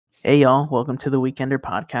Hey y'all, welcome to the Weekender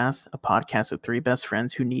Podcast, a podcast with three best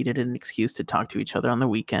friends who needed an excuse to talk to each other on the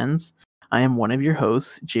weekends. I am one of your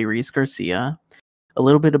hosts, J. Reese Garcia. A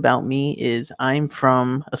little bit about me is I'm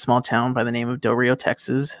from a small town by the name of Del Rio,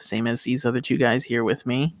 Texas, same as these other two guys here with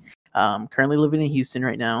me. Currently living in Houston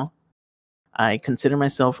right now. I consider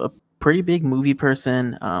myself a pretty big movie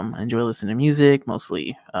person. I enjoy listening to music,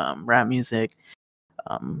 mostly rap music.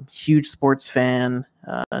 Huge sports fan.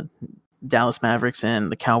 Dallas Mavericks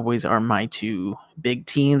and the Cowboys are my two big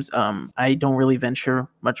teams. I don't really venture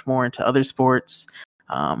much more into other sports,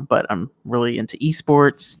 but I'm really into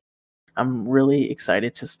esports. I'm really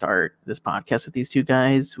excited to start this podcast with these two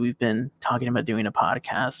guys. We've been talking about doing a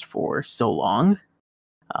podcast for so long.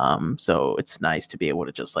 So it's nice to be able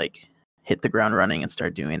to just like hit the ground running and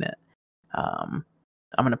start doing it. I'm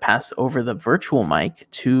going to pass over the virtual mic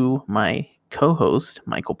to my co-host,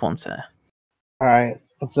 Michael Ponce. All right,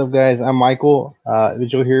 what's up, guys? I'm Michael.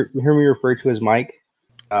 Did you hear me referred to as Mike?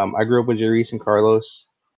 I grew up with Jerice and Carlos.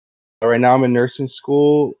 Right now, I'm in nursing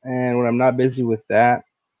school, and when I'm not busy with that,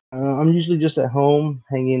 I'm usually just at home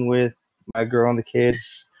hanging with my girl and the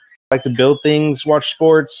kids. I like to build things, watch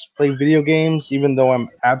sports, play video games, even though I'm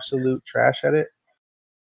absolute trash at it.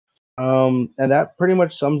 And that pretty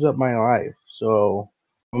much sums up my life. So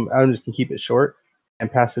I'm just gonna keep it short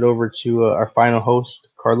and pass it over to our final host,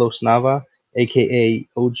 Carlos Nava, aka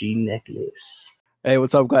OG Necklace. Hey,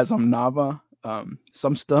 what's up, guys? I'm Nava.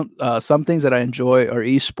 Some things that I enjoy are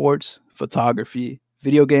esports, photography,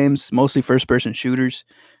 video games, mostly first-person shooters.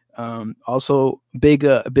 Also,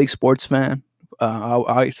 big sports fan.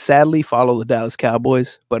 I sadly follow the Dallas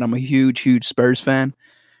Cowboys, but I'm a huge Spurs fan,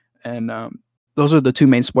 and those are the two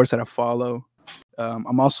main sports that I follow.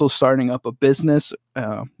 I'm also starting up a business,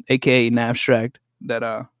 aka Nabstract, that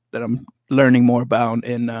I'm learning more about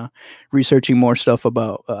and researching more stuff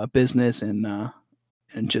about business and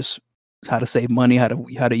just how to save money, how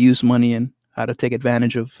to use money, and how to take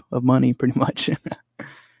advantage of money, pretty much.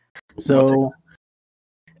 So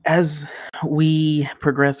as we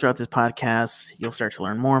progress throughout this podcast, you'll start to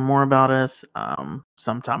learn more and more about us.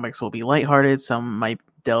 Some topics will be lighthearted. Some might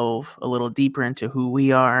delve a little deeper into who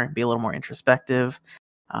we are, be a little more introspective.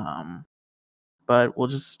 But we'll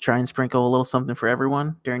just try and sprinkle a little something for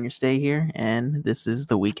everyone during your stay here. And this is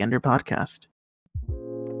the Weekender Podcast.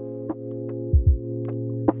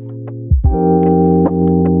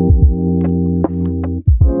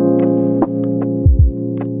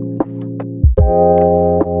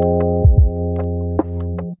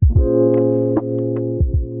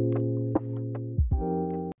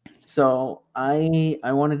 So I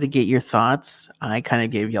wanted to get your thoughts. I kind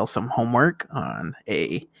of gave y'all some homework on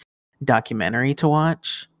a documentary to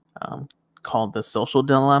watch called The Social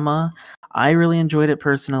Dilemma. I really enjoyed it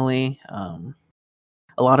personally. A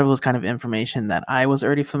lot of it was kind of information that I was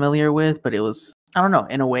already familiar with, but it was, I don't know,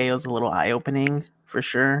 in a way it was a little eye-opening for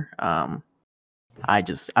sure. I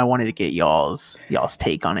wanted to get y'all's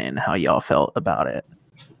take on it and how y'all felt about it.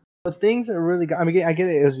 The things that really got, I mean, I get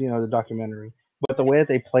it, it was, the documentary, but the way that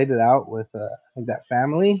they played it out with like that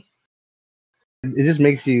family, it just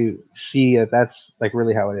makes you see that that's like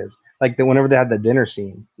really how it is. Like whenever they had the dinner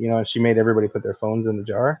scene, and she made everybody put their phones in the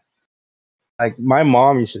jar. Like my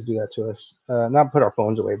mom used to do that to us. Not put our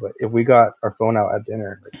phones away, but if we got our phone out at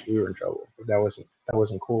dinner, like we were in trouble. That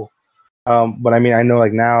wasn't cool. But I mean, I know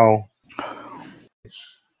like now,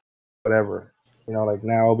 it's whatever. Like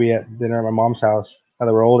now I'll be at dinner at my mom's house now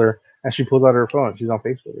that we're older, and she pulls out her phone. She's on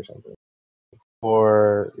Facebook or something.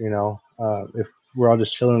 Or if we're all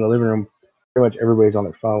just chilling in the living room, pretty much everybody's on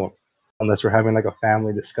their phone, unless we're having like a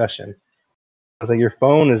family discussion. It's like your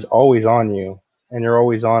phone is always on you, and you're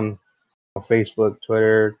always on Facebook,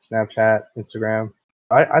 Twitter, Snapchat, Instagram.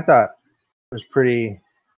 I thought it was pretty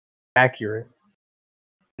accurate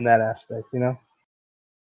in that aspect,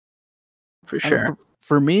 For sure.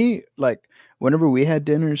 For me, like whenever we had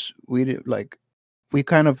dinners, we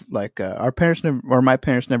kind of like our parents never, or my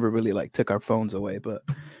parents never really like took our phones away, but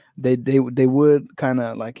they would kind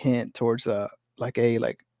of like hint towards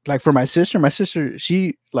like for my sister,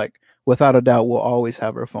 she like without a doubt will always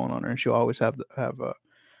have her phone on her, and she'll always have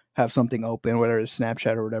something open, whether it's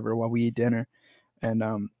Snapchat or whatever, while we eat dinner.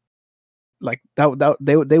 And like that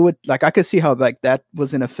they would, like, I could see how like that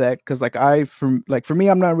was in effect, because like for me,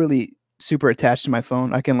 I'm not really super attached to my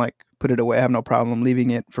phone. I can like put it away. I have no problem leaving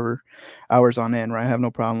it for hours on end, right? I have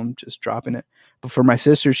no problem just dropping it. But for my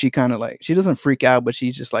sister, she kind of like, she doesn't freak out, but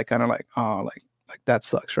she's just like kind of like, oh, like that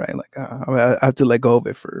sucks, right? Like I have to let go of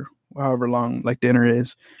it for however long like dinner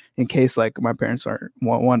is, in case like my parents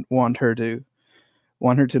want her to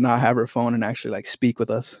not have her phone and actually like speak with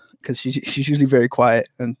us, because she's usually very quiet,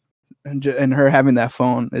 and and her having that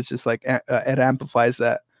phone, it's just like it amplifies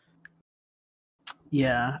that.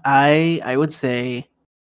 Yeah, I would say,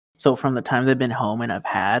 so from the times I've been home and I've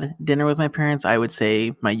had dinner with my parents, I would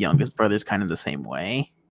say my youngest brother's kind of the same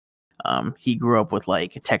way. He grew up with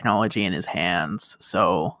like technology in his hands,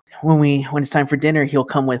 so when it's time for dinner, he'll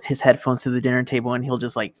come with his headphones to the dinner table and he'll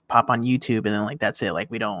just like pop on YouTube, and then like that's it. Like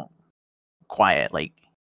we don't quiet. Like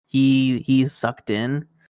he's sucked in.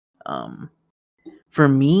 For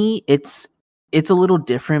me, it's a little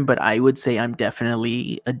different, but I would say I'm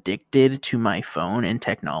definitely addicted to my phone and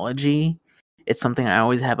technology. It's something I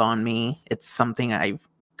always have on me. It's something I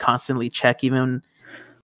constantly check, even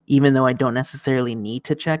though I don't necessarily need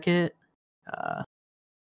to check it.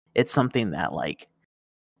 It's something that, like,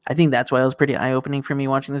 I think that's why it was pretty eye-opening for me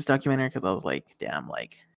watching this documentary, because I was like, damn,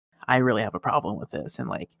 like, I really have a problem with this. And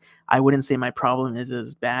like, I wouldn't say my problem is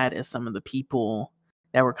as bad as some of the people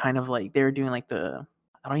that were kind of like, they were doing like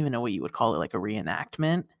I don't even know what you would call it, like a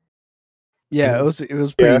reenactment. Yeah, it was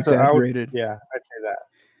pretty exaggerated. I'd say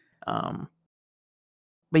that.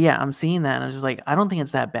 But yeah, I'm seeing that and I'm just like, I don't think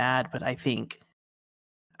it's that bad, but I think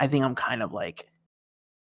I'm kind of like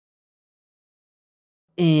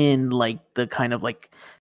in like the kind of like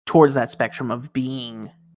towards that spectrum of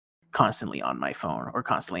being constantly on my phone or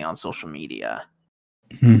constantly on social media.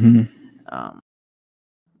 Mm-hmm. And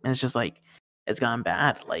it's just like, it's gotten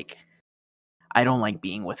bad. Like, I don't like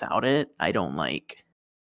being without it. I don't like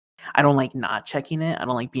not checking it. I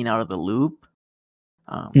don't like being out of the loop.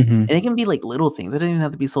 And it can be like little things. It doesn't even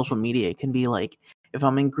have to be social media. It can be like if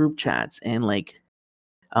I'm in group chats and like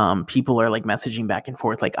people are like messaging back and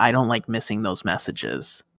forth. Like, I don't like missing those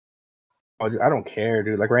messages. Oh, dude, I don't care,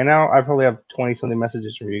 dude. Like right now, I probably have 20-something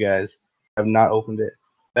messages from you guys. I've not opened it.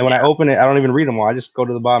 Then when I open it, I don't even read them all. I just go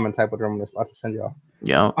to the bottom and type what I'm about to send y'all.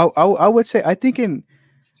 Yeah. I would say, I think in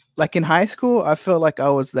high school, I felt like I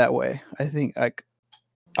was that way. I think like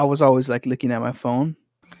I was always like looking at my phone.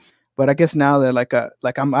 But I guess now that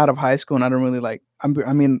like I'm out of high school and I don't really like, I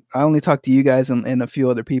mean, I only talk to you guys and a few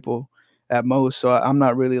other people at most. So I'm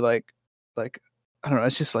not really like, I don't know.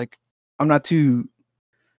 It's just like, I'm not too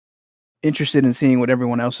interested in seeing what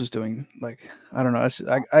everyone else is doing. Like, I don't know. It's just,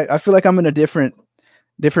 I feel like I'm in a different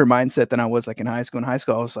mindset than I was like in high school. In high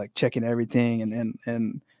school, I was like checking everything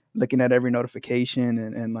and looking at every notification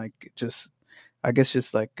and like, just, I guess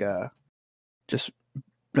just like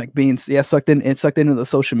being sucked into the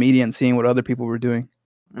social media and seeing what other people were doing.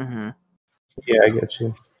 Mm-hmm. Yeah, I get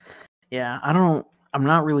you. Yeah, I'm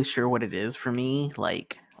not really sure what it is for me,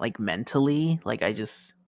 like mentally. Like, I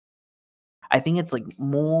think it's like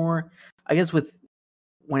more, I guess, with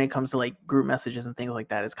when it comes to like group messages and things like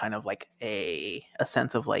that, it's kind of like a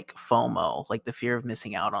sense of like FOMO, like the fear of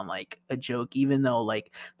missing out on like a joke, even though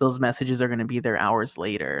like those messages are going to be there hours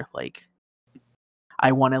later. Like,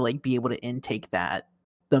 I want to like be able to intake that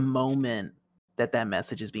the moment that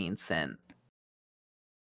message is being sent.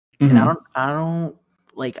 Mm-hmm. And I don't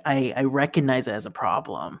like, I recognize it as a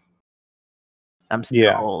problem. I'm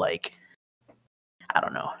still like, I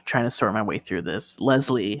don't know, trying to sort my way through this.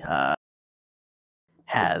 Leslie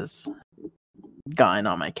has gotten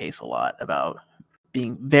on my case a lot about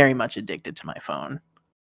being very much addicted to my phone.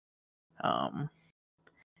 And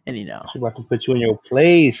you know, she's about to put you in your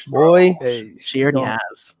place, boy. Hey, she already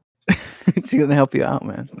has. She's gonna help you out,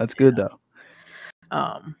 man. That's good though.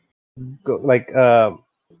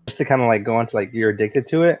 Just to kind of like go into like you're addicted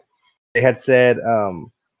to it. They had said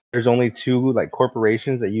there's only 2 like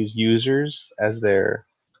corporations that use users as their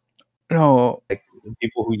like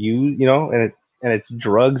people who use, and it's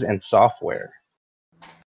drugs and software.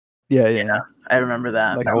 Yeah. I remember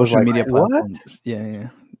that. Like I social was like, media what? platforms. Yeah.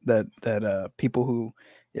 That people who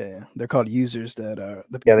they're called users that are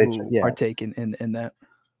the people who partake in that.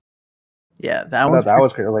 Yeah, that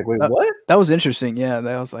was crazy. Like, wait, what? That was interesting. Yeah,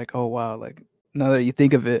 that was like, oh wow, like now that you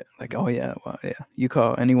think of it, like, oh yeah, wow, yeah. You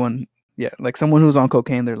call anyone, like someone who's on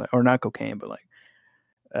cocaine, they're like, or not cocaine, but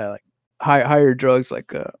like higher drugs,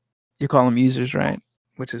 like you call them users, right?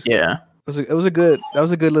 Which is it was a good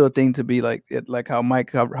little thing to be like like how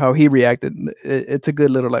Mike how he reacted. It's a good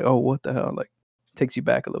little like, oh, what the hell, like takes you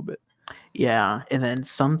back a little bit. Yeah, and then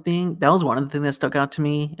something that was one of the things that stuck out to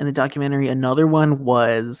me in the documentary. Another one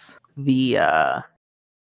was the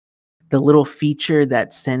little feature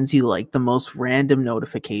that sends you like the most random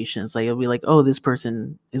notifications. Like, it'll be like, oh, this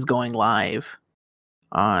person is going live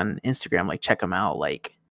on Instagram, like check them out.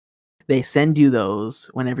 Like, they send you those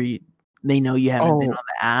whenever they know you haven't been on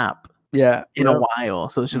the app in a while.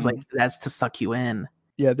 So it's just like, that's to suck you in.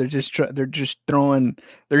 Yeah, they're just throwing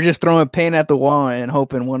paint at the wall and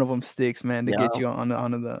hoping one of them sticks, man, to get you onto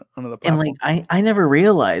the And platform. like I never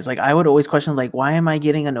realized, like I would always question like, why am I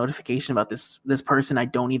getting a notification about this person I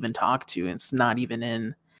don't even talk to? It's not even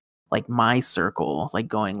in like my circle, like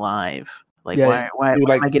going live. Like Yeah, why Dude, am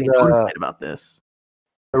like I getting notified about this?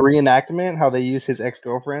 the reenactment, how they use his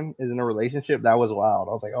ex-girlfriend is in a relationship, that was wild.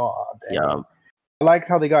 I was like, oh dang. Yeah. I liked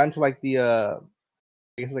how they got into like the I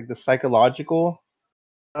guess like the psychological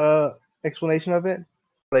explanation of it.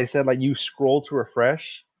 They said like you scroll to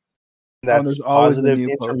refresh. That's there's always a positive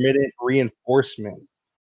new post. intermittent reinforcement.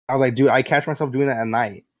 I was like, dude, I catch myself doing that at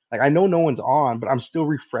night. Like I know no one's on, but I'm still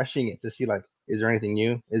refreshing it to see like, is there anything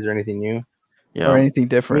new? Is there anything new? Yeah. Or anything I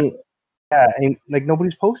different. mean, yeah, and like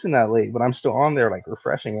nobody's posting that late, but I'm still on there like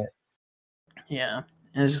refreshing it. Yeah.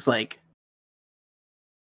 And it's just like,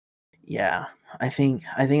 yeah, I think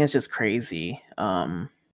it's just crazy.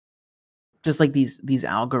 Just like these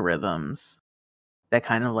algorithms that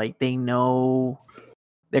kind of like they know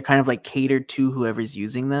they're kind of like catered to whoever's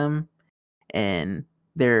using them, and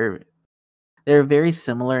they're very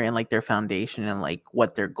similar in like their foundation and like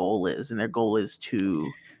what their goal is, and their goal is to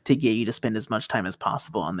get you to spend as much time as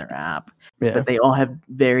possible on their app. Yeah. But they all have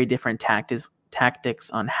very different tactics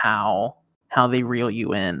on how they reel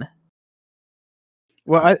you in.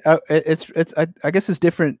 Well, I guess it's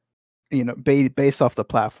different, based off the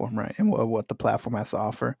platform, right? And what the platform has to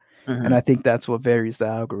offer. Mm-hmm. And I think that's what varies the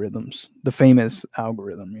algorithms, the famous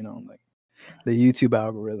algorithm, like the YouTube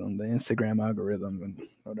algorithm, the Instagram algorithm, and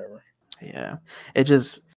whatever. Yeah, it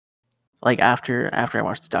just like after I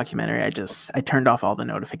watched the documentary, I turned off all the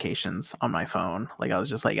notifications on my phone. Like I was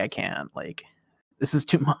just like, I can't, like this is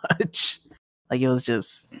too much. Like it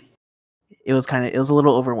was a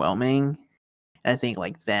little overwhelming. And I think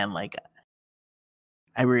like then like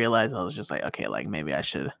I realized I was just like, okay, like maybe I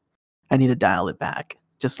need to dial it back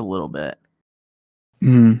just a little bit.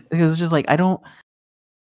 Because it's just like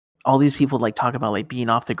all these people like talk about like being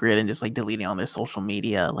off the grid and just like deleting all their social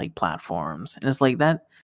media like platforms. And it's like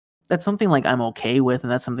that's something like I'm okay with,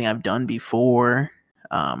 and that's something I've done before.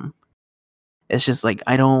 It's just like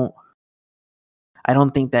I don't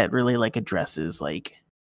think that really like addresses like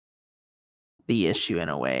the issue in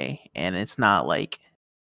a way, and it's not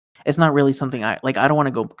really something I don't want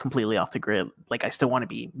to go completely off the grid. Like I still want to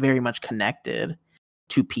be very much connected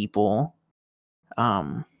to people.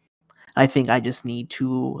 I think I just need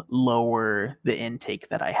to lower the intake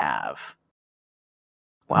that I have.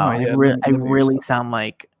 Wow, I really sound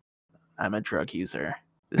like I'm a drug user.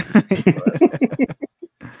 This is ridiculous.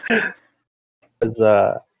 Because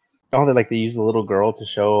how they use the little girl to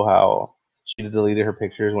show how she deleted her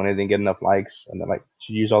pictures when it didn't get enough likes, and then like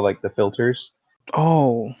she used all like the filters.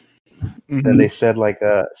 Oh. Mm-hmm. Then they said like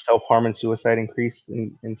self-harm and suicide increased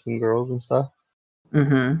in teen girls and stuff.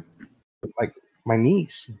 Mm-hmm. Like my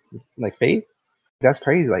niece, like Faith, that's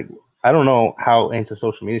crazy. Like I don't know how into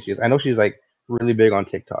social media she is. I know she's like really big on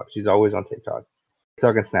TikTok. She's always on TikTok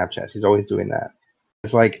and Snapchat. She's always doing that.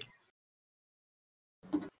 It's like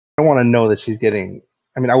I want to know that she's getting.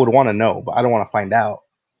 I mean, I would want to know, but I don't want to find out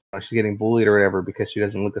she's getting bullied or whatever because she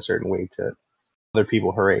doesn't look a certain way to other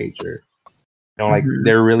people her age, or like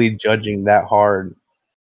they're really judging that hard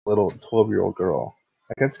little 12-year-old girl.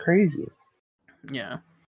 Like that's crazy. Yeah,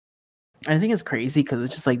 I think it's crazy because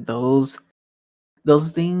it's just like those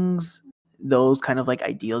things, those kind of like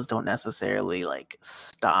ideals don't necessarily like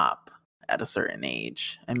stop at a certain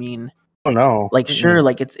age. I mean, oh no, like sure,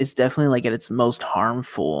 like it's definitely like at its most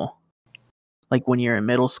harmful, like when you're in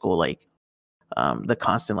middle school, like the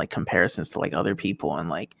constant like comparisons to like other people, and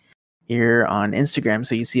like you're on Instagram,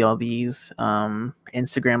 so you see all these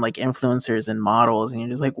Instagram like influencers and models, and you're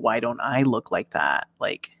just like, why don't I look like that?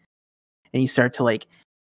 Like, and you start to like,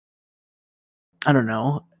 I don't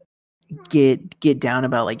know, get down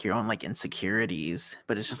about like your own like insecurities.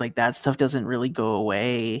 But it's just like that stuff doesn't really go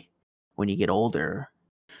away when you get older.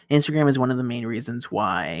 Instagram is one of the main reasons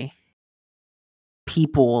why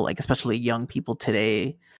people, like especially young people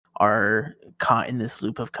today, are caught in this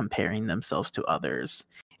loop of comparing themselves to others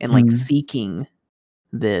and like seeking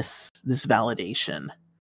this validation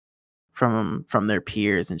from their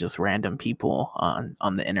peers and just random people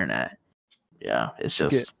on the internet. Yeah, it's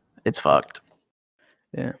just it's fucked.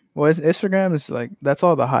 Yeah, well, Instagram is like that's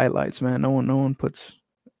all the highlights, man. No one puts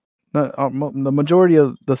the majority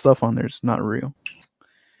of the stuff on there is not real.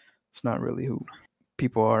 It's not really who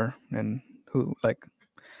people are and who like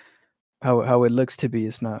how it looks to be.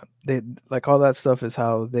 It's not. They like all that stuff is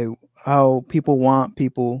how people want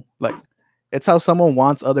people, like it's how someone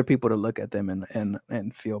wants other people to look at them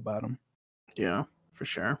and feel about them. Yeah, for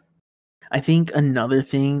sure. I think another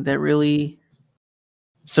thing that really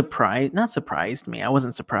not surprised me. I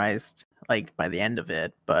wasn't surprised like by the end of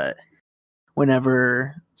it, but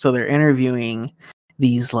so they're interviewing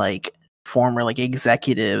these like former like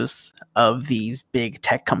executives of these big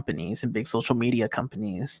tech companies and big social media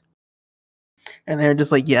companies. And they're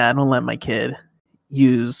just like, yeah, I don't let my kid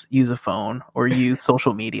use a phone or use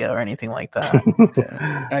social media or anything like that.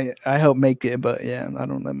 Yeah. I help make it, but yeah, I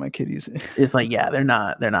don't let my kid use it. It's like, yeah, they're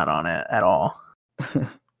not on it at all.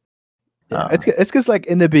 Yeah, it's because like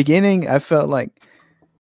in the beginning, I felt like,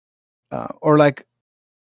 or like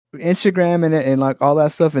Instagram and like all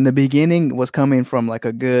that stuff in the beginning was coming from like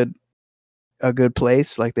a good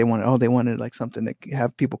place. Like they wanted like something to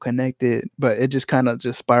have people connected, but it just kind of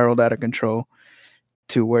just spiraled out of control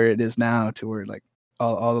to where it is now, to where like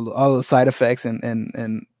all the side effects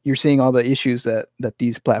and you're seeing all the issues that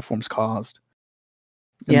these platforms caused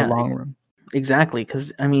in the long run. Exactly,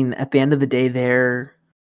 because I mean, at the end of the day, they're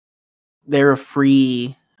a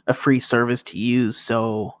free service to use.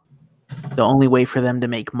 So the only way for them to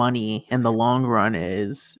make money in the long run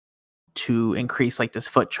is to increase like this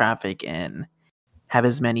foot traffic and have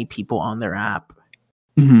as many people on their app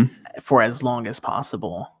for as long as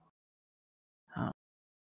possible.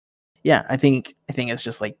 Yeah, I think it's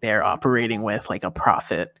just like they're operating with like a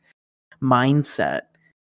profit mindset.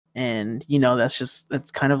 And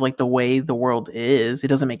that's kind of like the way the world is. It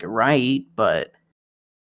doesn't make it right, but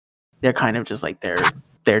they're kind of just like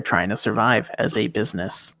they're trying to survive as a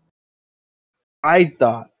business. I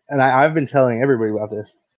thought, and I've been telling everybody about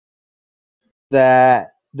this,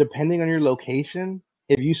 that depending on your location,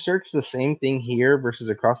 if you search the same thing here versus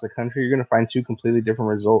across the country, you're going to find two completely different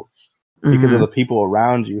results because of the people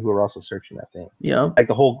around you who are also searching that thing. Yeah. Like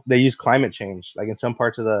they use climate change. Like in some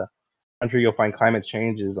parts of the country, you'll find climate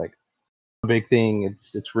change is like a big thing.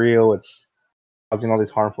 It's real. It's causing all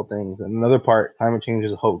these harmful things. And another part, climate change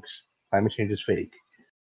is a hoax. Climate change is fake.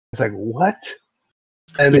 It's like, what?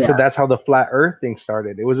 And they said that's how the flat earth thing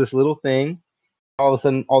started. It was this little thing. All of a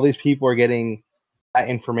sudden, all these people are getting that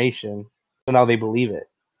information. So now they believe it.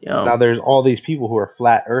 Yep. Now there's all these people who are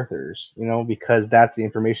flat earthers, because that's the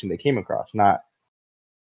information they came across, not,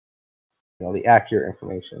 the accurate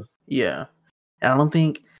information. Yeah. And I don't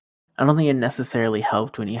think it necessarily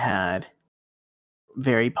helped when you had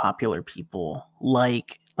very popular people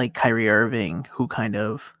like Kyrie Irving, who kind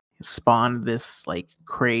of spawned this like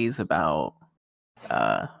craze about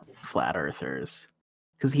flat earthers,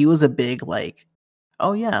 because he was a big like,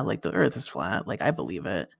 oh yeah, like the earth is flat, like I believe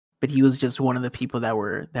it. But he was just one of the people that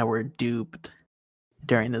were duped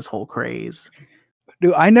during this whole craze.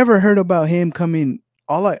 Dude, I never heard about him coming.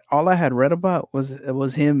 All I had read about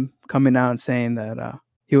was him coming out and saying that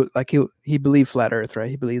he believed flat Earth,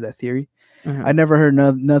 right? He believed that theory. I never heard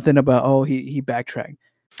nothing about he backtracked.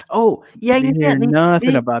 Oh yeah,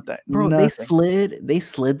 nothing about that, bro. Nothing. They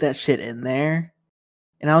slid that shit in there,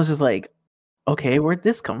 and I was just like, okay, where'd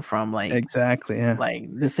this come from? Like exactly, yeah. Like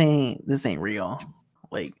this ain't real.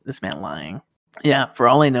 Like this man lying. Yeah, for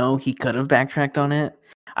all I know, he could have backtracked on it.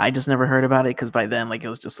 I just never heard about it because by then, like, it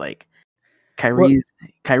was just like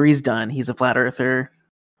Kyrie's done. He's a flat earther.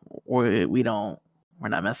 We're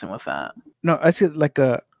not messing with that. No, I see. Like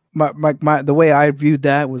my the way I viewed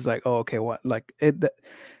that was like, oh, okay, what? Like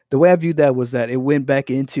the way I viewed that was that it went back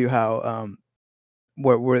into how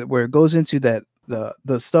where it goes into that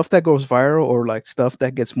the stuff that goes viral or like stuff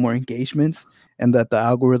that gets more engagements and that the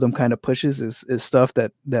algorithm kind of pushes is stuff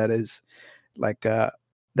that is like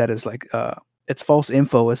it's false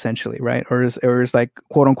info essentially, right? Or is like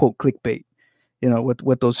quote unquote clickbait,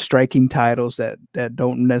 with those striking titles that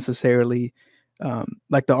don't necessarily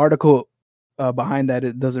like the article behind that,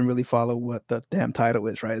 it doesn't really follow what the damn title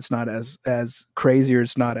is, right? It's not as crazy, or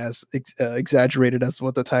it's not as exaggerated as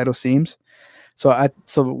what the title seems. So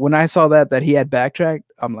when I saw that he had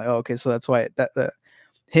backtracked, I'm like, oh, okay, so that's why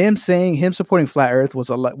him supporting flat Earth was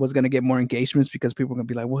going to get more engagements because people are going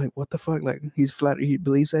to be like, what the fuck? Like he's flat, he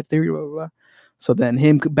believes that theory, blah, blah, blah. So then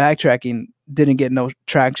him backtracking didn't get no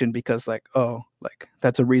traction because like, oh, like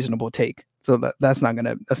that's a reasonable take. So that's not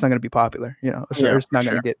gonna be popular, Sure, it's not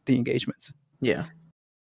gonna get the engagements. Yeah.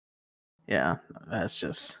 Yeah, that's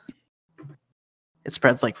just, it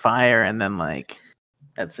spreads like fire, and then like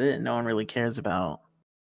that's it. No one really cares about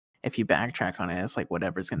if you backtrack on it. It's like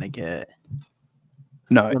whatever's gonna get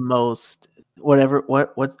the most,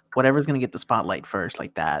 whatever's gonna get the spotlight first,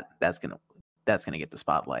 like that's gonna get the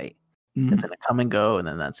spotlight. Mm-hmm. It's gonna come and go, and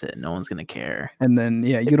then that's it. No one's gonna care. And then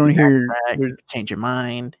you don't hear change your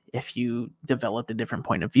mind if you developed a different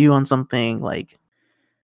point of view on something. Like,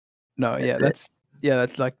 no, that's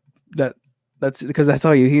like that. That's because that's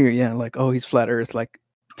all you hear. Yeah, like, oh, he's flat Earth. Like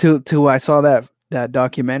till I saw that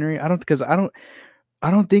documentary. I don't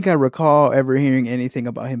I don't think I recall ever hearing anything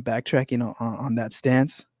about him backtracking on that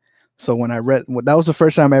stance. So when I read, that was the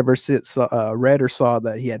first time I ever read or saw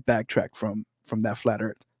that he had backtracked from that flat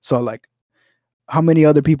Earth. So like, how many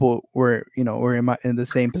other people were in the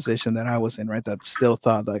same position that I was in, right? That still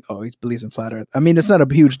thought like, oh, he believes in flat Earth. I mean, it's not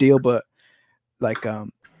a huge deal, but like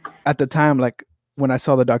at the time, like when I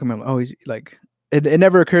saw the document, oh, he's like, it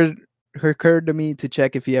never occurred to me to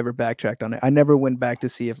check if he ever backtracked on it. I never went back to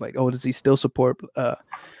see if like, oh, does he still support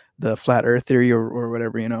the flat Earth theory or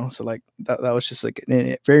whatever, So like that was just like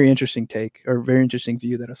a very interesting take or very interesting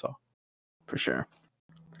view that I saw. For sure.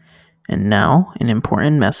 And now an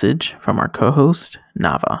important message from our co-host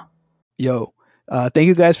Nava. Yo, thank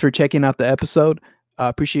you guys for checking out the episode.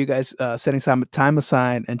 Appreciate you guys setting some time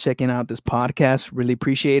aside and checking out this podcast. Really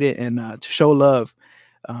appreciate it. And to show love,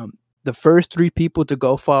 the first 3 people to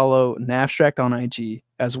go follow Navstrack on IG,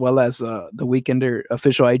 as well as the Weekender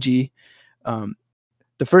official IG,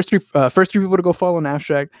 the first three people to go follow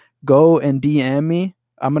Navstrack, go and DM me.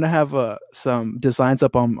 I'm gonna have some designs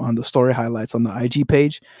up on the story highlights on the IG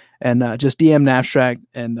page, and just DM Navstrack,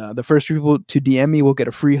 and the first 3 people to DM me will get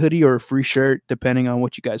a free hoodie or a free shirt, depending on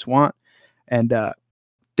what you guys want. And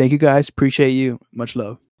thank you guys, appreciate you, much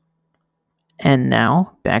love. And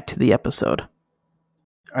now back to the episode.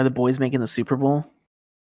 Are the boys making the Super Bowl?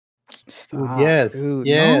 Stop, yes, dude.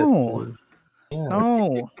 yes, No, yeah.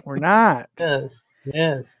 no, we're not.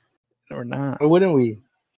 Yes. We're not. Why wouldn't we?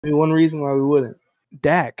 Maybe one reason why we wouldn't.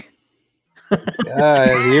 Dak.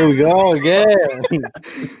 Here we go again.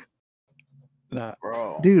 Nah,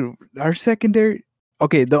 Bro. dude, our secondary.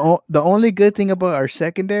 Okay, the only good thing about our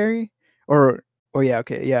secondary, about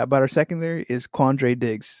our secondary is Quandre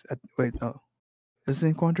Diggs. Wait, no, is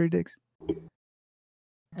it Quandre Diggs?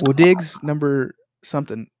 Well, Diggs number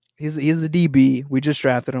something. He's the DB. We just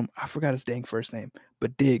drafted him. I forgot his dang first name,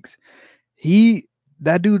 but Diggs.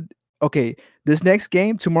 That dude. Okay, this next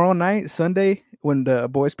game tomorrow night, Sunday, when the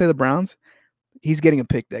boys play the Browns, he's getting a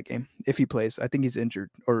pick that game if he plays. I think he's injured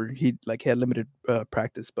or he had limited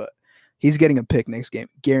practice, but he's getting a pick next game,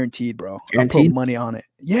 guaranteed, bro. Guaranteed? I put money on it.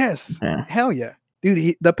 Yes, Yeah. hell yeah,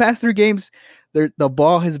 dude. The past 3 games, the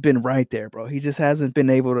ball has been right there, bro. He just hasn't been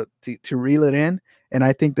able to reel it in, and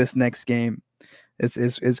I think this next game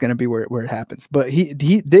is going to be where it happens. But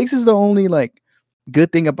Diggs is the only like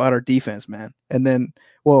good thing about our defense, man. And then,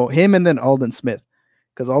 him and then Aldon Smith,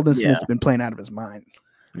 because Aldon Smith's been playing out of his mind.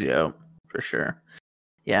 Yeah, for sure.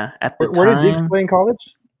 Yeah, at the Where time. did Diggs play in college?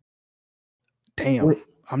 Damn,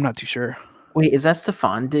 I'm not too sure. Wait, is that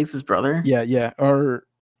Stephon Diggs' brother? Yeah. Or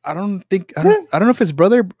I don't know if it's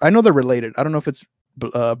brother. I know they're related. I don't know if it's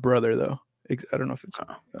brother though. I don't know if it's.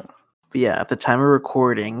 But yeah, at the time of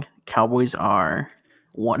recording, Cowboys are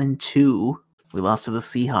 1-2. We lost to the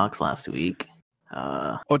Seahawks last week.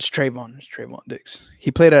 It's Trayvon. It's Trayvon Diggs.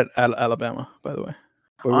 He played at Alabama, by the way.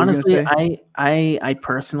 Honestly, I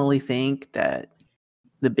personally think that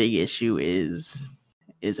the big issue is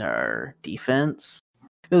our defense.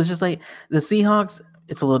 It was just like the Seahawks.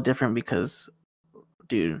 It's a little different because,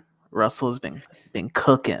 dude, Russell has been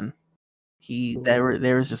cooking.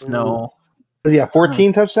 There was just no. Does he have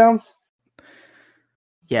 14 touchdowns?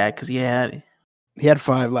 Yeah, because he had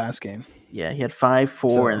 5 last game. Yeah, he had 5,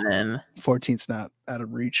 4, and then 14's not out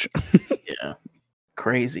of reach. Yeah,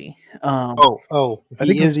 crazy. He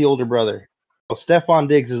is the older brother. Oh, Stephon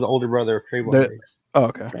Diggs is the older brother of Trayvon Diggs. Oh,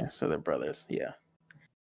 okay. So they're brothers. Yeah.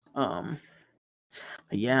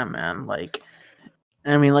 Yeah, man. Like,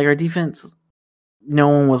 I mean, like our defense, no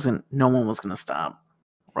one was gonna stop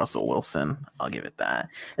Russell Wilson. I'll give it that.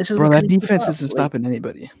 It's just, bro, that defense isn't stopping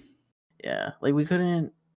anybody. Yeah, like we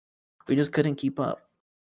just couldn't keep up.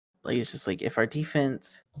 Like it's just like if our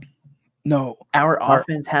defense, our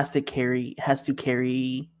offense has to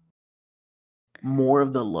carry more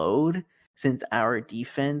of the load since our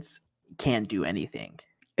defense can't do anything.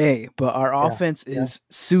 But our offense is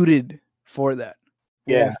suited for that.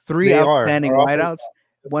 Yeah, we have 3 outstanding wideouts,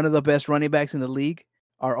 one of the best running backs in the league.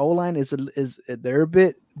 Our O-line is they're a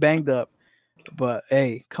bit banged up, but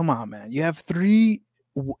hey, come on, man! You have 3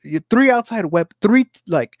 outside weapons, 3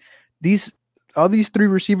 like these. All these 3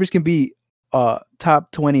 receivers can be top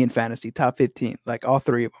 20 in fantasy, top 15, like all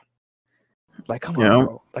 3 of them. Like, come on,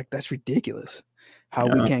 bro! Like that's ridiculous. How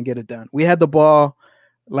we can't get it done. We had the ball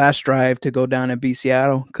last drive to go down and beat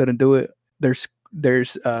Seattle, couldn't do it. There's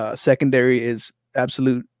secondary is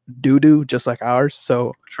absolute doo-doo, just like ours.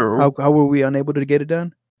 So how were we unable to get it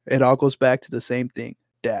done? It all goes back to the same thing,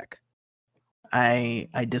 Dak. I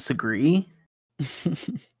disagree.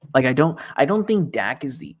 Like I don't think Dak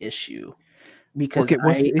is the issue because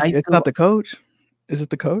it's not the coach. Is it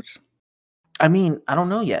the coach? I mean, I don't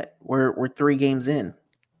know yet. We're 3 games in.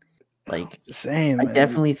 Like, Same. I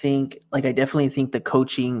definitely think the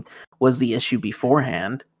coaching was the issue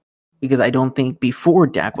beforehand, because I don't think before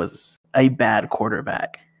Dak was a bad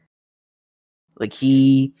quarterback. Like,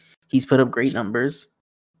 he's put up great numbers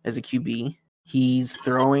as a QB. He's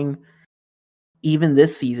throwing, even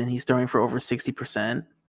this season, he's throwing for over 60%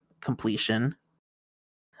 completion.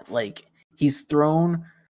 Like, he's thrown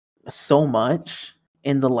so much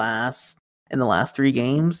in the last 3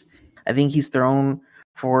 games. I think he's thrown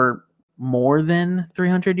for more than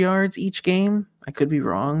 300 yards each game. I could be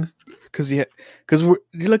wrong. Because you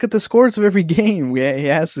look at the scores of every game. Yeah, he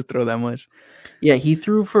has to throw that much. Yeah, he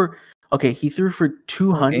threw for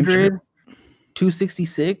 200,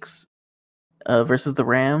 266 versus the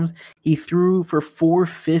Rams. He threw for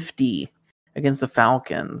 450 against the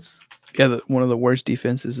Falcons. Yeah, one of the worst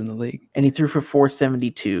defenses in the league. And he threw for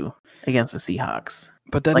 472 against the Seahawks.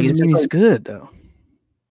 But that doesn't mean he's good, though.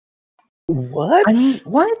 What? I mean,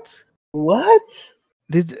 what? What?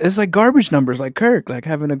 It's like garbage numbers, like Kirk, like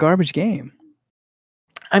having a garbage game.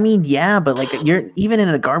 I mean, yeah, but like, you're even in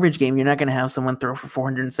a garbage game, you're not going to have someone throw for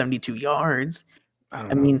 472 yards.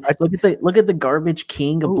 I mean, look at the garbage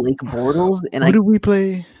king of Blake Bortles. And who did we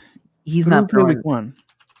play? He's not throwing. Week 1.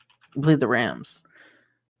 We played the Rams.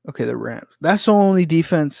 Okay, the Rams. That's the only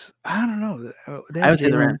defense. I don't know. I would say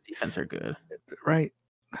the Rams defense are good. Right.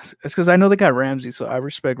 It's because I know they got Ramsey, so I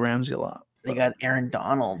respect Ramsey a lot. They got Aaron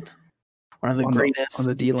Donald, one of the greatest on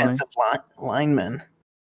the D line. defensive linemen.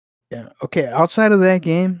 Yeah. Okay. Outside of that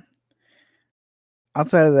game, I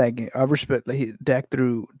respect Dak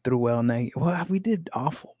threw well in that game. Well, we did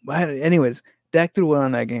awful. But anyways, Dak threw well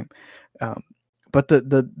in that game. But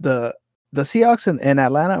the Seahawks and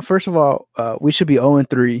Atlanta, first of all, we should be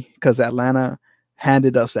 0-3 because Atlanta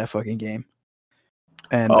handed us that fucking game.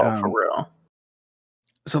 And for real.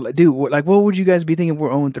 So, like, dude, what would you guys be thinking if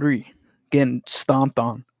we're 0-3? Getting stomped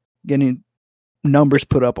on, getting numbers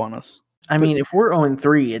put up on us. I mean, if we're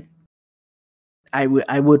 0-3, I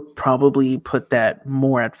would probably put that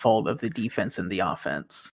more at fault of the defense and the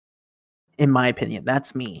offense. In my opinion,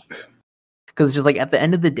 that's me. Because just like at the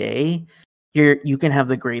end of the day, you can have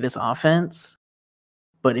the greatest offense,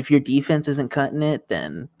 but if your defense isn't cutting it,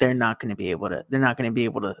 then they're not going to be able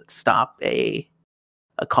to stop a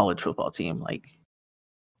college football team. Like,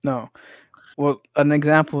 no. Well, an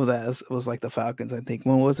example of that was like the Falcons. I think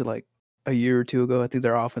when was it, like a year or two ago? I think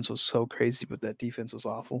their offense was so crazy, but that defense was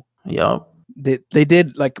awful. Yep. They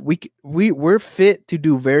did, like, we're fit to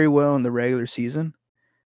do very well in the regular season,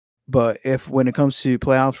 but when it comes to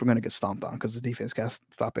playoffs, we're gonna get stomped on because the defense can't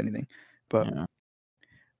stop anything. But yeah.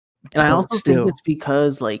 And I also think it's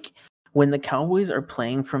because, like, when the Cowboys are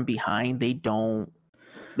playing from behind, they don't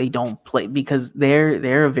play because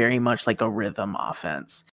they're very much like a rhythm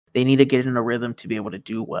offense. They need to get in a rhythm to be able to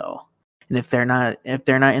do well. And if they're not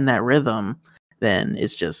in that rhythm, then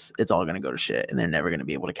it's all going to go to shit and they're never going to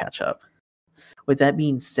be able to catch up. With that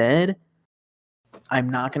being said, I'm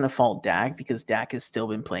not going to fault Dak because Dak has still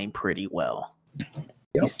been playing pretty well.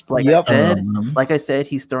 Yep. Like I said,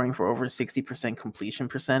 he's throwing for over 60% completion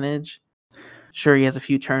percentage. Sure, he has a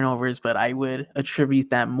few turnovers, but I would attribute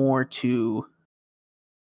that more to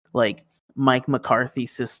like Mike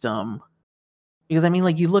McCarthy's system. Because I mean,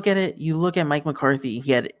 like, you look at Mike McCarthy,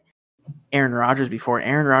 he had Aaron Rodgers before.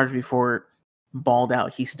 Aaron Rodgers before balled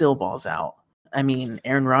out, he still balls out. I mean,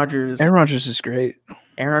 Aaron Rodgers is great.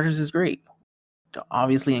 Aaron Rodgers is great.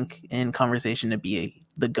 Obviously in conversation to be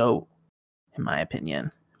the GOAT, in my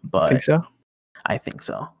opinion. But think so? I think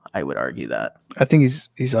so. I would argue that. I think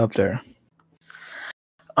he's up there.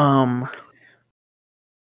 But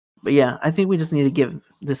yeah, I think we just need to give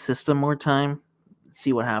the system more time,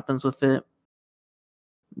 see what happens with it.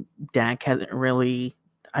 Dak hasn't really,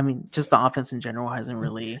 I mean, just the offense in general hasn't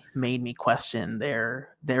really made me question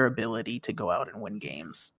their ability to go out and win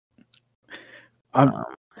games.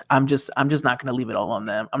 I'm just not going to leave it all on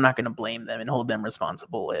them. I'm not going to blame them and hold them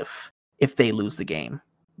responsible if they lose the game,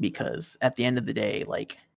 because at the end of the day,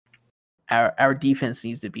 like, our defense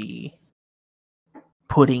needs to be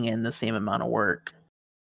putting in the same amount of work,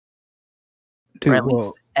 or at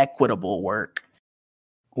least equitable work.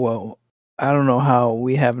 Well, I don't know how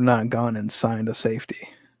we have not gone and signed a safety,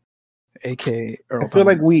 a.k.a. Earl. I feel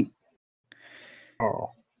like we.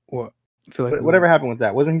 Oh, what? I feel like whatever happened with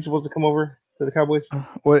that? Wasn't he supposed to come over to the Cowboys?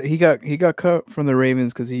 Well, he got cut from the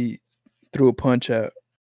Ravens because he threw a punch at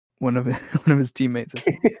one of his teammates.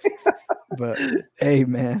 But hey,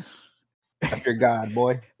 man, after God,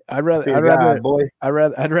 boy. I'd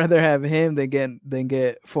rather have him than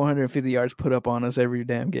get 450 yards put up on us every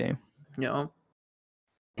damn game. Yeah.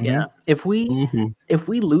 Yeah. If we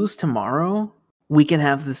lose tomorrow, we can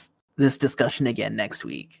have this discussion again next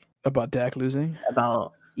week About Dak losing.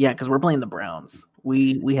 Because we're playing the Browns.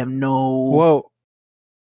 We have no. Well,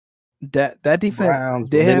 that defense. Browns,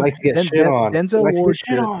 they like to get shit on. Denzel Ward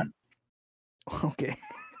shit on. Okay,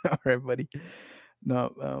 all right, buddy.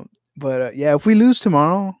 No, but yeah, if we lose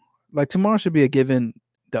tomorrow, like tomorrow should be a given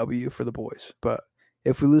W for the boys. But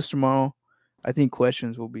if we lose tomorrow, I think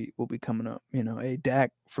questions will be coming up. You know, hey,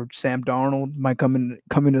 Dak for Sam Darnold might come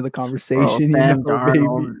into the conversation. Sam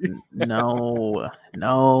Darnold, baby.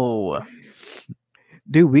 No,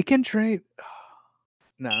 dude, we can trade.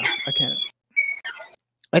 No, I can't.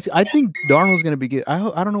 I think Darnold's gonna be good.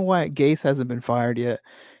 I don't know why Gase hasn't been fired yet,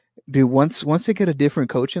 dude. Once they get a different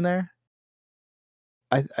coach in there,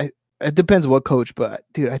 it depends what coach, but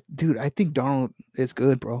dude, I think Darnold is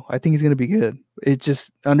good, bro. I think he's gonna be good. It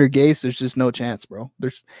just under Gase, there's just no chance, bro.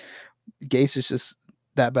 Gase is just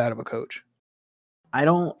that bad of a coach. I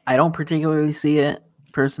don't particularly see it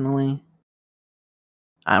personally.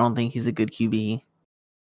 I don't think he's a good QB.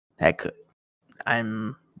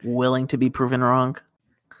 I'm willing to be proven wrong.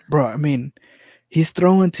 Bro, I mean, he's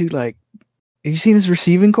throwing to like, have you seen his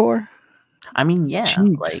receiving core? I mean, yeah,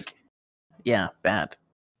 Cheeks. Bad.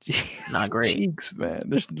 Not great. Cheeks, man.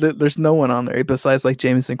 There's no one on there besides like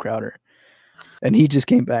Jamison Crowder. And he just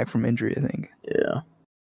came back from injury, I think. Yeah.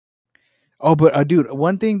 Oh, but dude,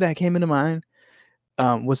 one thing that came into mind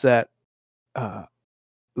was that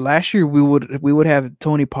last year we would have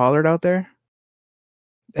Tony Pollard out there.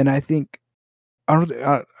 And I think I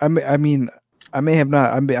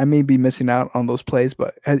may be missing out on those plays,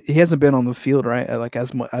 but he hasn't been on the field, right? Like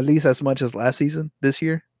at least as much as last season this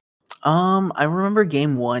year. I remember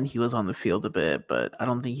game 1 he was on the field a bit, but I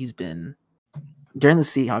don't think he's been during the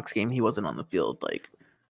Seahawks game. He wasn't on the field like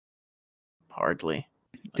hardly.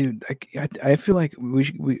 Dude, I feel like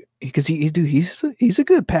because he's a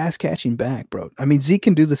good pass catching back, bro. I mean, Zeke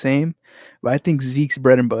can do the same, but I think Zeke's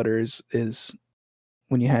bread and butter is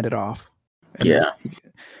when you hand it off.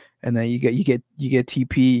 And then you get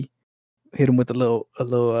TP, hit him with a little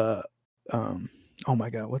oh my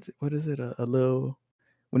god, what is it? A little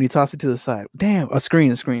when you toss it to the side. Damn, a screen.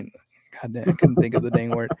 God damn, I couldn't think of the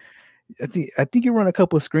dang word. I think you run a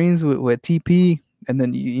couple of screens with TP, and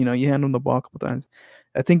then you hand him the ball a couple times.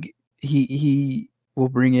 I think he will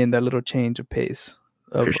bring in that little change of pace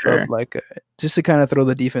of like just to kind of throw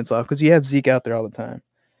the defense off, because you have Zeke out there all the time.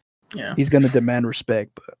 Yeah, he's gonna demand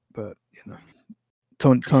respect, but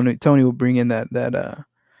Tony will bring in that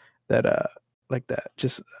like that,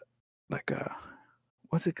 just like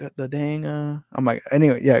what's it called? The dang oh my god.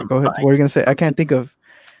 Anyway, yeah, go ahead. What are you gonna say? I can't think of.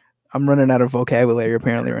 I'm running out of vocabulary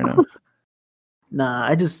apparently right now. Nah,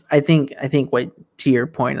 I think what, to your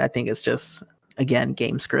point, I think it's just again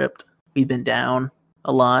game script. We've been down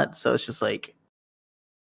a lot, so it's just like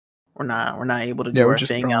we're not able to do our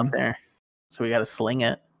thing out there, so we got to sling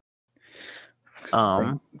it.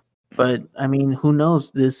 But I mean, who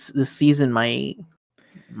knows? This season might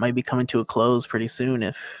be coming to a close pretty soon.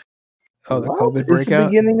 If the COVID breakout, the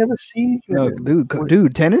beginning of the season. No,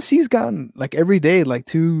 dude, Tennessee's gotten like every day like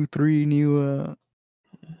 2-3 new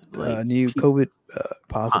new COVID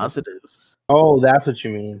positives. Oh, that's what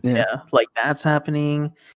you mean. Yeah, like that's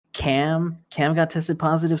happening. Cam got tested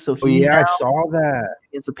positive, so he's I saw that.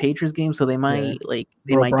 It's a Patriots game, so they might might.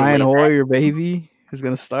 Brian Hoyer, baby, is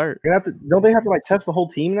gonna start. Don't they have to like test the whole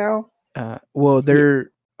team now? Well,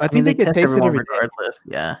 I think they get tested regardless.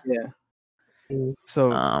 Yeah. So,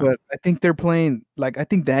 but I think they're playing like I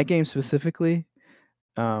think that game specifically.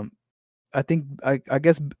 I think I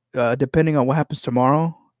guess depending on what happens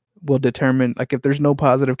tomorrow will determine, like, if there's no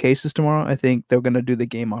positive cases tomorrow, I think they're gonna do the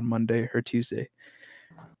game on Monday or Tuesday.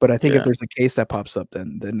 But I think if there's a case that pops up,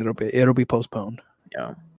 then it'll be postponed.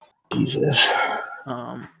 Yeah. Jesus.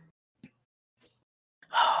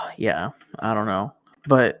 Yeah, I don't know.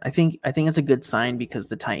 But I think it's a good sign because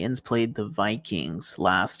the Titans played the Vikings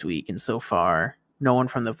last week, and so far, no one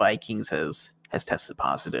from the Vikings has tested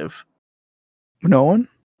positive. No one?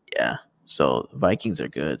 Yeah. So Vikings are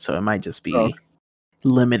good. So it might just be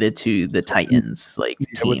limited to the Titans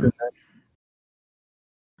team.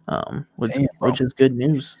 Which is good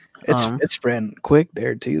news. It's spreading quick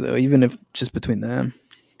there too, though, even if just between them.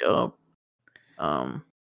 Yup.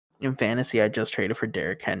 In fantasy, I just traded for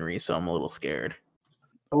Derrick Henry, so I'm a little scared.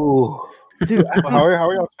 Oh, dude, how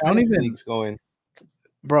are y'all fantasy leagues going,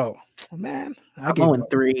 bro? Man, I'm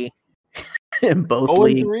 0-3 in both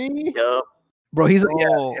leagues. 0-3? Yup. Bro, he's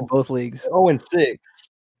in both leagues. 0-6.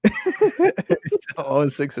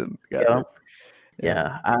 0-6.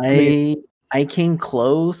 Yeah, I came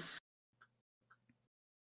close.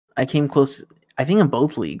 I I think in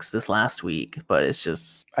both leagues this last week, but it's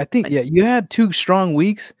just I think you had 2 strong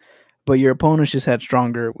weeks, but your opponents just had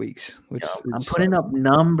stronger weeks. Which I'm putting up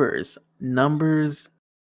numbers. Numbers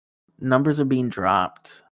are being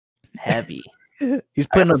dropped heavy. He's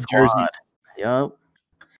putting up jerseys. Yep.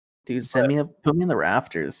 Dude, put me in the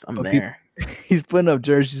rafters. I'm there. He's putting up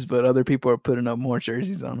jerseys, but other people are putting up more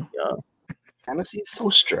jerseys on him. Yeah. Fantasy is so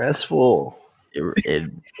stressful.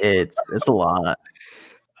 It's a lot.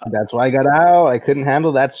 That's why I got out. I couldn't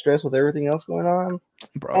handle that stress with everything else going on.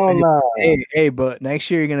 Bro, Oh no. Hey, but next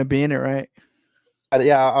year you're gonna be in it, right?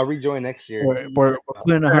 Yeah, I'll rejoin next year. We're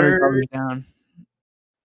putting $100 down.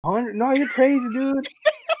 100? No, you're crazy, dude.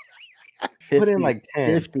 50, Put in like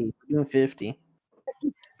 10. 50. Doing 50.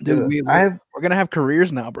 Dude, we're gonna have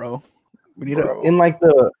careers now, bro. We need in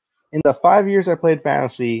the 5 years I played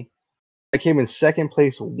fantasy, I came in second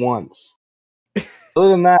place once. Other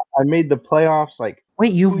than that, I made the playoffs like.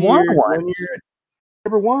 Wait, you've won once?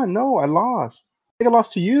 Never won. No, I lost. I think I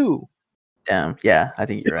lost to you. Damn. Yeah, I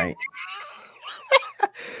think you're right.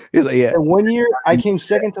 He's like, yeah. And 1 year I came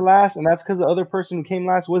second to last, and that's because the other person who came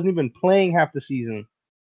last wasn't even playing half the season.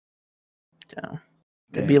 Yeah,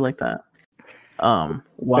 it'd be like that.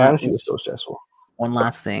 Fantasy was so stressful. One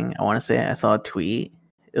last thing I want to say. I saw a tweet.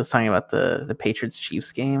 It was talking about the Patriots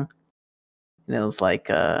Chiefs game, and it was like,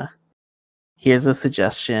 here's a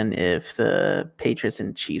suggestion: if the Patriots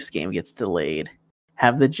and Chiefs game gets delayed,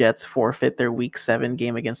 have the Jets forfeit their Week 7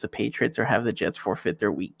 game against the Patriots, or have the Jets forfeit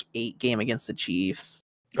their Week 8 game against the Chiefs.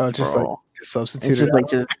 Oh, just like substitute. It's just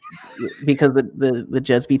because the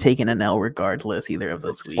Jets be taking an L regardless either of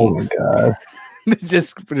those weeks. Oh my god!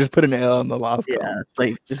 just put an L on the loss. Yeah, it's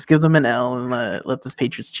like just give them an L and let this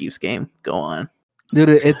Patriots Chiefs game go on. Dude,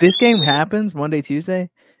 if this game happens Monday, Tuesday,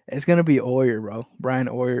 it's gonna be Oyer, bro. Brian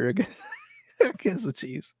Oyer against the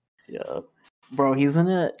Chiefs. Yeah, bro, he's in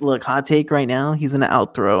a hot take right now. He's gonna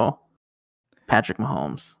outthrow Patrick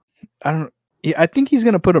Mahomes. I think he's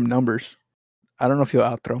gonna put up numbers. I don't know if he'll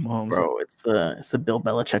outthrow Mahomes. Bro, it's the Bill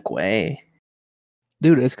Belichick way.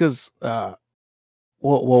 Dude, it's because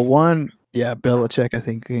one, Belichick I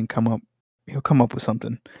think he'll come up with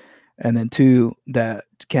something. And then 2, that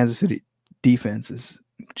Kansas City defense is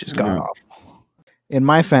just gone off. In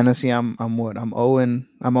my fantasy, I'm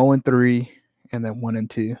 0-3 and then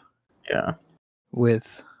 1-2. Yeah.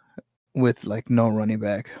 With like no running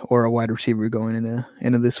back or a wide receiver going into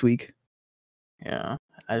this week. Yeah.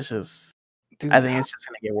 Dude, I think it's just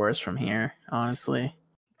gonna get worse from here, honestly.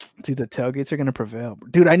 Dude, the tailgates are gonna prevail.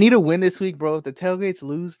 Dude, I need to win this week, bro. If the tailgates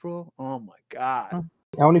lose, bro, oh my god.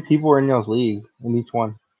 How many people were in y'all's league in each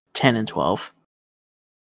one? 10 and 12.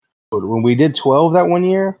 When we did 12 that 1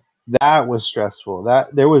 year, that was stressful.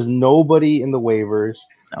 That there was nobody in the waivers.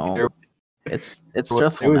 No, it's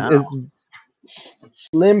stressful now. It's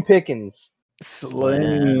slim pickings.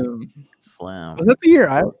 Slim. Was that the year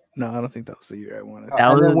I don't think that was the year I won it.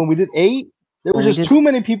 And then when we did 8, there was just too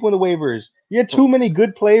many people in the waivers. You had too many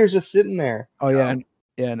good players just sitting there. Oh yeah,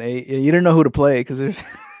 and 8. Yeah, you didn't know who to play because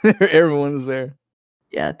everyone was there.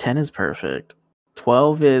 Yeah, 10 is perfect.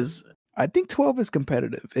 12 is. I think 12 is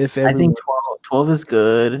competitive. I think 12 is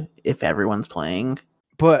good if everyone's playing.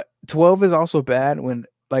 But 12 is also bad when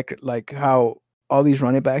like how all these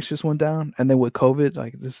running backs just went down, and then with COVID,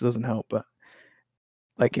 like this doesn't help. But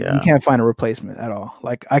you can't find a replacement at all.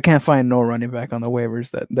 Like I can't find no running back on the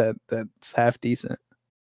waivers that's half decent.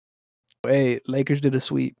 Hey, Lakers did a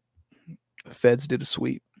sweep. Feds did a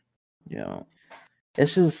sweep. Yeah,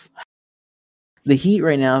 it's just the Heat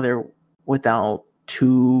right now. They're without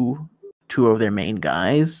two of their main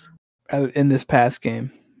guys in this past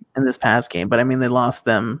game. But I mean, they lost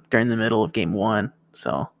them during the middle of game 1.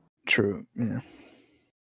 So true. Yeah.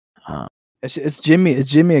 It's Jimmy.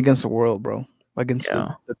 It's Jimmy against the world, bro. Against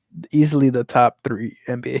easily the top 3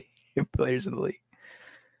 NBA players in the league.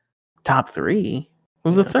 Top 3?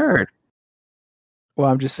 Who's the third? Well,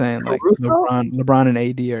 I'm just saying, like LeBron and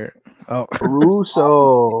AD are.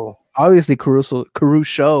 Caruso. Obviously, Caruso.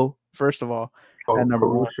 First of all, at number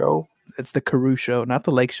Caruso. 1. It's the Caruso show, not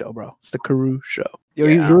the Lake Show, bro. It's the Caruso show. Yo,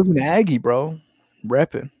 he was an Aggie, bro.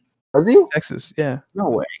 Repping. Was he? Texas, yeah. No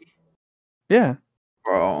way. Yeah.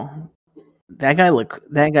 Bro. That guy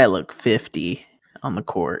looked 50 on the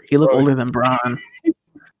court. He looked older than Bron.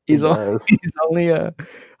 he's only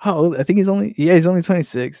how old? I think he's only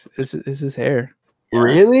 26. It's his hair.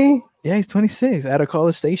 Really? Yeah, he's 26 out of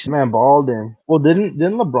College Station. Man, balding. Well, didn't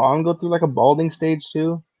LeBron go through like a balding stage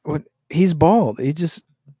too? What? He's bald. He just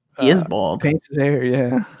he is bald. Paints his hair,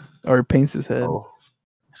 yeah, or paints his head. Oh.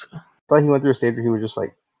 I thought he went through a stage where he was just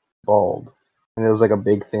like bald, and it was like a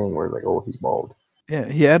big thing where like, oh, he's bald. Yeah,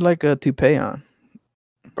 he had like a toupee on.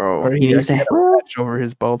 Bro, or he needs to patch over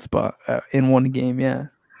his bald spot in one game. Yeah,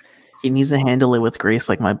 He needs to handle it with grace,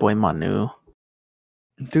 like my boy Manu.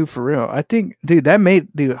 dude, for real. I think, dude, that made,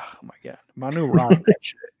 dude. Oh my god, Manu rocked that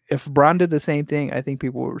shit. If Bron did the same thing, I think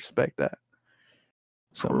people would respect that.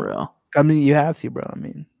 So, For real. I mean, you have to, bro. I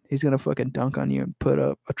mean, he's gonna fucking dunk on you and put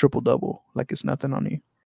up a triple double like it's nothing on you.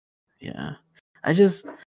 Yeah. I just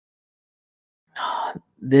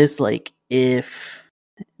this like if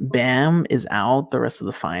Bam is out the rest of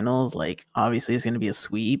the finals, like obviously it's gonna be a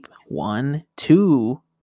sweep. 1, 2.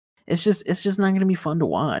 It's just not gonna be fun to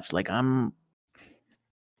watch. Like I'm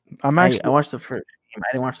actually I watched the first game.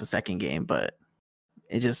 I didn't watch the second game, but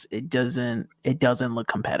it doesn't look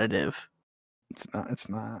competitive. It's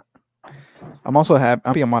not. I'm also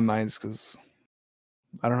happy I'm on nines because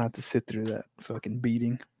I don't have to sit through that fucking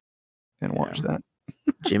beating and watch that.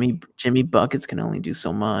 Jimmy Buckets can only do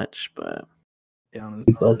so much, but Yeah, on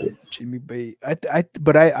his Buckets. Jimmy Bate.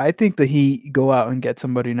 I think that he go out and get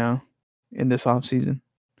somebody now in this offseason.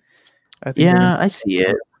 I think I see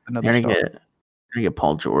it. another They're star. gonna get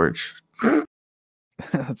Paul George.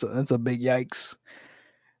 that's a big yikes.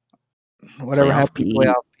 Whatever Playoff happened P. to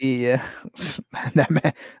playoff P, yeah. that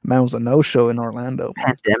man was a no-show in Orlando.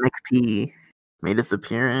 Pandemic P made his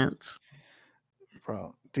appearance.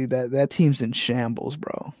 Bro, dude, that team's in shambles,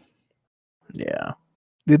 bro. Yeah.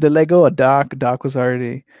 Dude, they let go of Doc. Doc was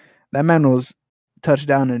already, that man was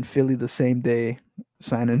touchdown in Philly the same day,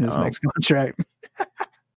 signing his next contract.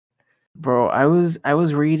 Bro, I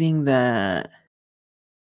was reading that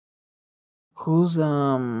who's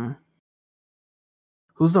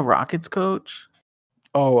the Rockets coach?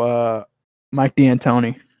 Oh, Mike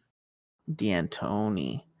D'Antoni.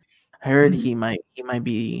 D'Antoni. I heard he might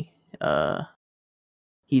be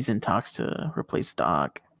he's in talks to replace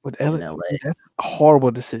Doc With in LA. LA. That's a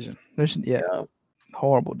horrible decision. Yeah.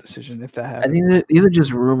 Horrible decision if that I happens. think these are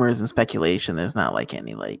just rumors and speculation. There's not like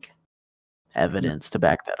any like evidence to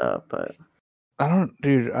back that up, but I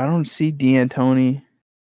don't see D'Antoni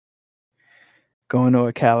going to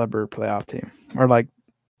a caliber playoff team or like,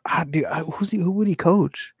 who would he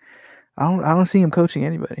coach? I don't see him coaching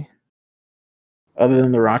anybody. other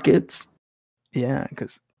than the Rockets. Yeah,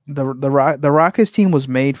 because the Rockets team was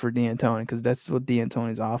made for D'Antoni because that's what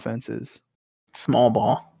D'Antoni's offense is. Small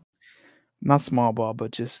ball. Not small ball,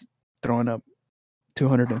 but just throwing up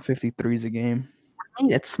 250 threes a game. I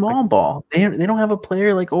mean, it's small ball. They don't have a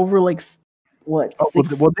player like over like what? Oh,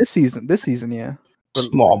 Six? well, this season, yeah.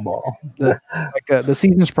 Small ball. The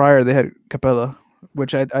seasons prior, they had Capella,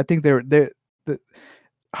 which I think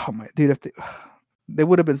oh my dude, if they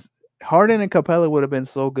would have been Harden and Capella would have been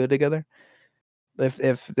so good together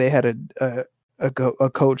if they had a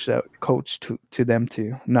coach that coached to them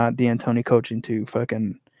too, not D'Antoni coaching to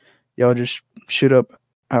fucking y'all just shoot up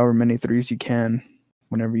however many threes you can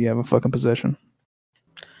whenever you have a fucking possession.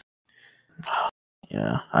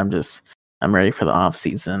 Yeah, I'm ready for the off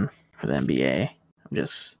season for the NBA. I'm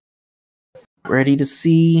just ready to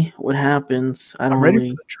see what happens. I'm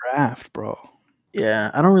ready for the draft, bro. Yeah,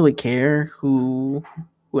 I don't really care who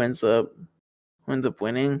ends up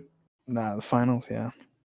winning. Nah, the finals, yeah.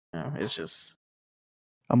 It's just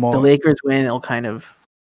the Lakers win, it'll kind of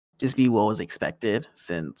just be what was expected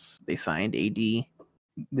since they signed AD.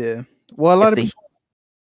 Yeah. Well, a lot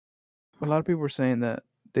of people were saying that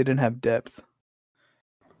they didn't have depth.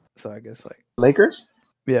 So I guess like Lakers?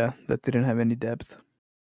 Yeah, that they didn't have any depth.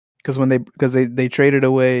 Because they traded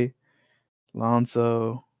away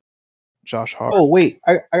Lonzo, Josh Hart. Oh wait,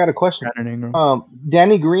 I got a question.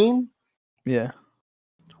 Danny Green? Yeah.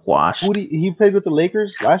 Washed. He played with the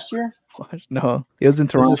Lakers last year? No, he was in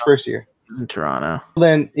Toronto. This is his first year. He was in Toronto.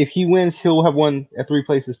 Then if he wins, he'll have won at 3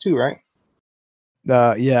 places too, right?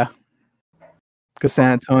 Yeah. Because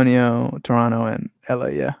San Antonio, Toronto, and LA,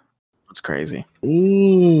 yeah. That's crazy.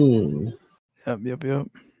 Yep.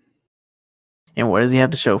 And what does he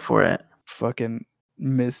have to show for it? Fucking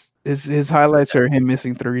miss his highlights are him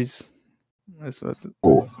missing threes.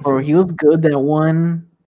 Bro, he was good that one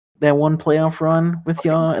playoff run with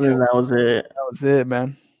y'all, and then that was it. That was it,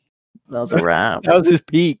 man. That was a wrap. That was his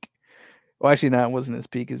peak. Well, actually, no, it wasn't his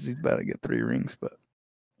peak because he's about to get 3 rings. But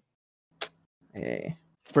hey,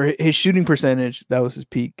 for his shooting percentage, that was his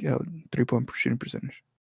peak. 3-point shooting percentage.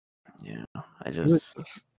 Yeah,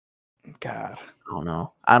 God,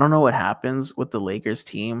 I don't know what happens with the Lakers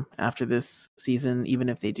team after this season, even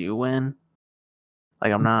if they do win.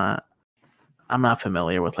 Like I'm not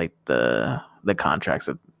familiar with like the contracts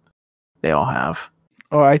that they all have.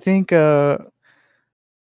 Oh, I think they're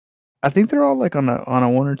all like on a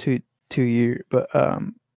 1 or 2 year, but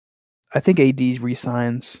I think AD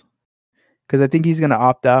resigns because I think he's gonna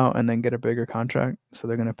opt out and then get a bigger contract, so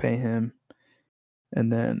they're gonna pay him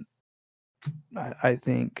and then I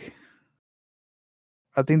think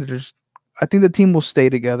the team will stay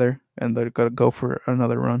together and they're gonna go for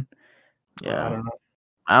another run. Yeah, I don't know.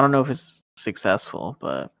 I don't know if it's successful,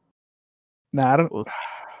 but Nah, I don't. we'll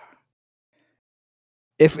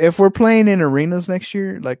If we're playing in arenas next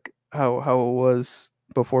year, like how it was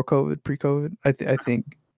before COVID, pre-COVID, I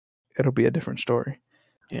think it'll be a different story.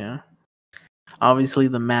 yeah. Obviously,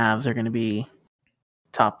 the Mavs are going to be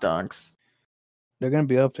top dogs. They're gonna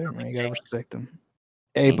be up there, man. You gotta respect them.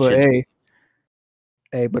 Ain't shit.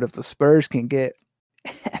 But if the Spurs can get,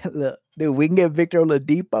 look, dude, we can get Victor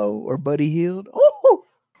Oladipo or Buddy Hield. Oh,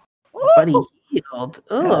 Buddy Hield. hell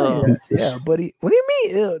Oh, yeah, Buddy. What do you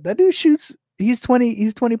mean? Ew, that dude shoots. He's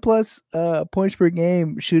 20 plus points per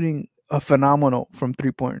game, shooting a phenomenal from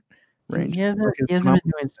 3-point range. he hasn't been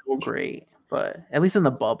doing so great, but at least in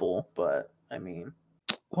the bubble. But I mean,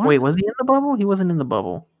 What? wait, was he in the bubble? He wasn't in the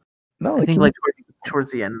bubble. No, I think like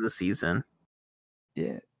towards the end of the season.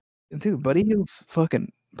 yeah, dude, Buddy Hield's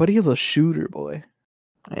a shooter, boy.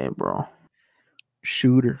 Hey, bro.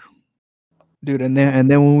 Shooter, dude. And then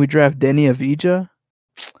when we draft Denny Avdija,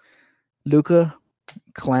 Luka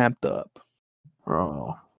clamped up.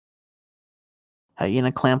 Bro. How you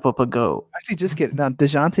gonna clamp up a goat? Actually, just get now.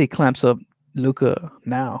 DeJounte clamps up Luka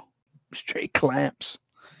now. Straight clamps.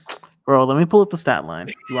 Bro, let me pull up the stat line.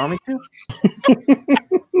 You want me to?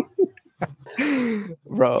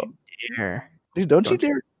 Bro. Here. Dude, don't you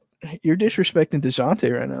dare. You're disrespecting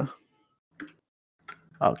DeJounte right now.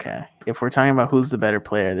 Okay. If we're talking about who's the better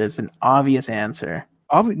player, there's an obvious answer.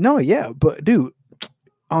 No, yeah, but dude,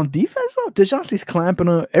 on defense though, DeJounte's clamping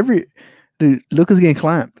on dude, Luka's getting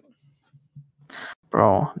clamped.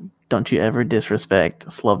 Bro, don't you ever disrespect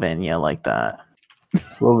Slovenia like that.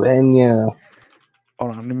 Slovenia.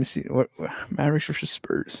 Hold on, let me see. What Mavericks versus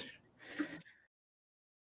Spurs?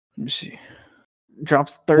 Let me see.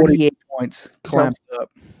 Drops 38 points. Clamped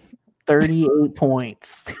up. 38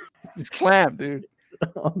 points He's clamped, dude.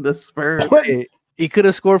 on the Spurs. He could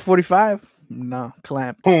have scored 45. No,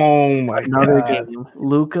 clamp. Oh my Another god. game.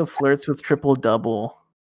 Luka flirts with triple double.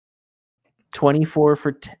 24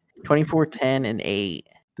 for 24, 10, and 8.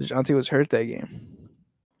 DeJounte was hurt that game.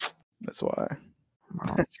 That's why.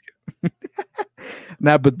 Bro.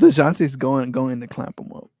 Nah, but DeJounte's going to clamp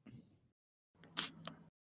him up.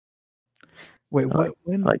 Wait, what?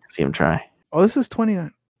 When? I'd like to see him try. Oh, this is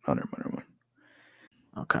 29. Oh, never mind.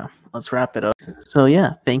 Okay, let's wrap it up. So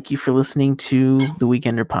yeah, thank you for listening to the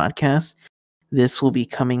Weekender podcast. This will be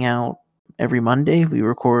coming out every Monday. We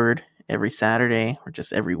record every Saturday or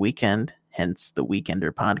just every weekend, hence the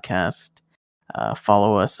Weekender podcast.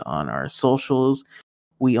 Follow us on our socials.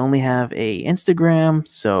 We only have a Instagram,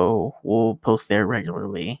 so we'll post there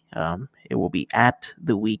regularly. It will be at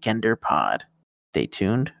the Weekender Pod. Stay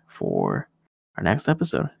tuned for our next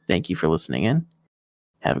episode. Thank you for listening in.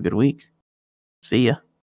 Have a good week. See ya.